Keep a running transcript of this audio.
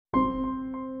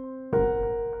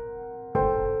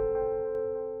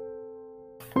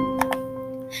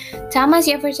Thomas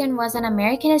Jefferson was an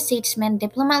American statesman,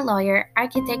 diplomat, lawyer,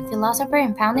 architect, philosopher,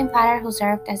 and founding father who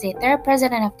served as the third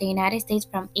president of the United States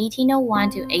from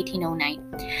 1801 to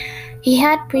 1809. He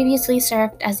had previously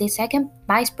served as the second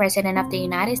vice president of the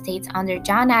United States under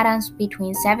John Adams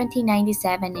between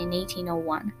 1797 and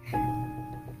 1801.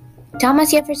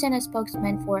 Thomas Jefferson, a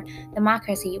spokesman for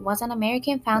democracy, was an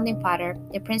American founding father,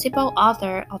 the principal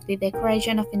author of the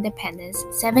Declaration of Independence,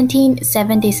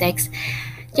 1776.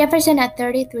 Jefferson, at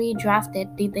 33,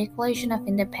 drafted the Declaration of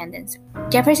Independence.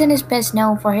 Jefferson is best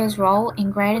known for his role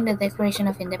in writing the Declaration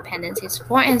of Independence, his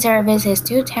foreign service, his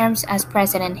 2 terms as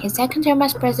president. His second term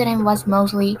as president was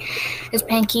mostly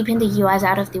spent keeping the U.S.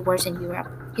 out of the wars in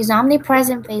Europe. His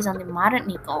omnipresent face on the modern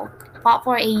nickel, fought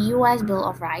for a U.S. Bill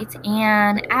of Rights,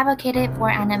 and advocated for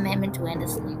an amendment to end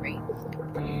slavery.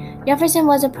 Jefferson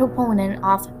was a proponent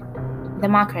of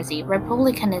democracy,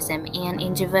 republicanism, and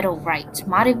individual rights,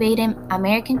 motivating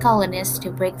American colonists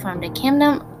to break from the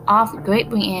Kingdom of Great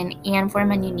Britain and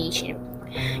form a new nation.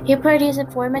 He produced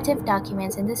informative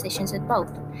documents and decisions at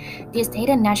both the state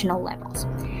and national levels.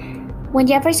 When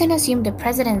Jefferson assumed the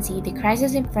presidency, the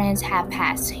crisis in France had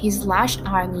passed. He slashed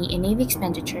army and navy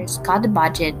expenditures, cut the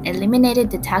budget, eliminated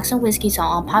the tax on whiskey so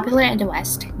unpopular in the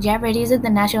West, yet reduced the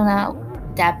national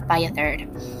debt by a third.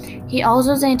 He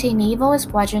also sent a naval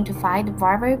squadron to fight the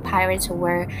barbaric pirates who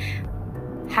were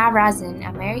harassing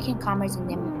American commerce in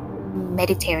the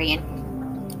Mediterranean.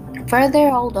 Further,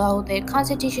 although the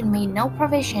Constitution made no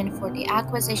provision for the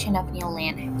acquisition of new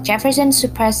land, Jefferson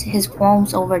suppressed his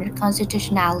qualms over the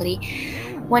constitutionality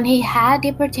when he had the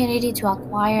opportunity to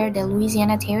acquire the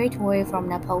Louisiana Territory from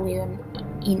Napoleon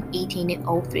in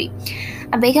 1803.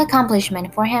 A big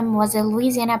accomplishment for him was the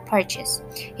Louisiana Purchase.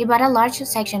 He bought a large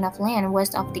section of land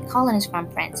west of the colonies from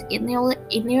France. It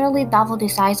nearly doubled the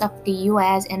size of the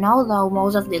U.S., and although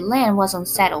most of the land was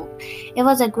unsettled, it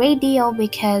was a great deal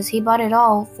because he bought it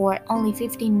all for only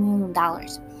 $15 million.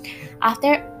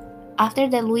 After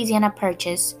the Louisiana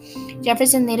Purchase,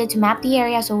 Jefferson needed to map the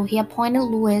area, so he appointed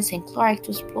Lewis and Clark to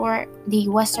explore the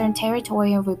Western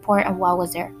Territory and report on what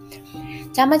was there.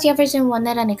 Thomas Jefferson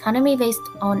wanted an economy based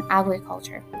on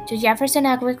agriculture. To Jefferson,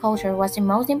 agriculture was the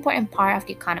most important part of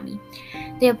the economy.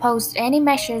 They opposed any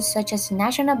measures such as the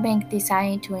National Bank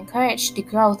designed to encourage the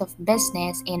growth of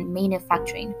business and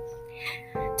manufacturing.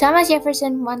 Thomas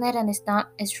Jefferson wanted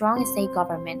a strong state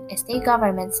government. State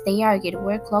governments, they argued,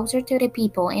 were closer to the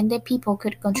people and the people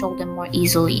could control them more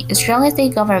easily. Strong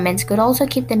state governments could also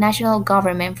keep the national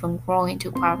government from growing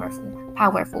too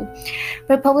powerful.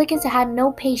 Republicans had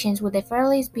no patience with the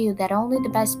fearless view that only the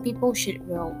best people should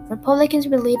rule. Republicans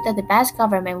believed that the best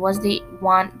government was the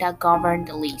one that governed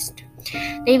the least.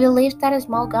 They believed that a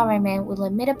small government with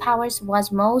limited powers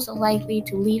was most likely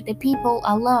to leave the people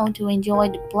alone to enjoy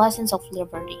the blessings of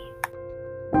liberty.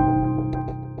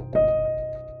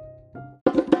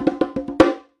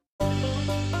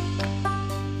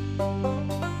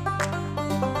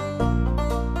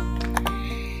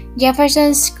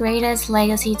 Jefferson's greatest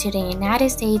legacy to the United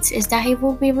States is that he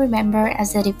will be remembered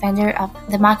as the defender of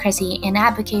democracy and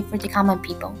advocate for the common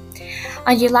people.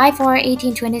 On July 4,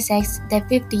 1826, the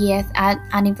 50th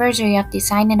anniversary of the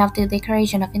signing of the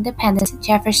Declaration of Independence,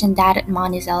 Jefferson died at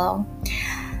Monticello.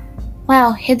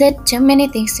 Well, he did too many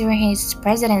things during his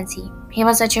presidency. He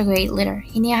was such a great leader.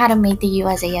 He knew how to make the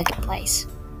USA a good place.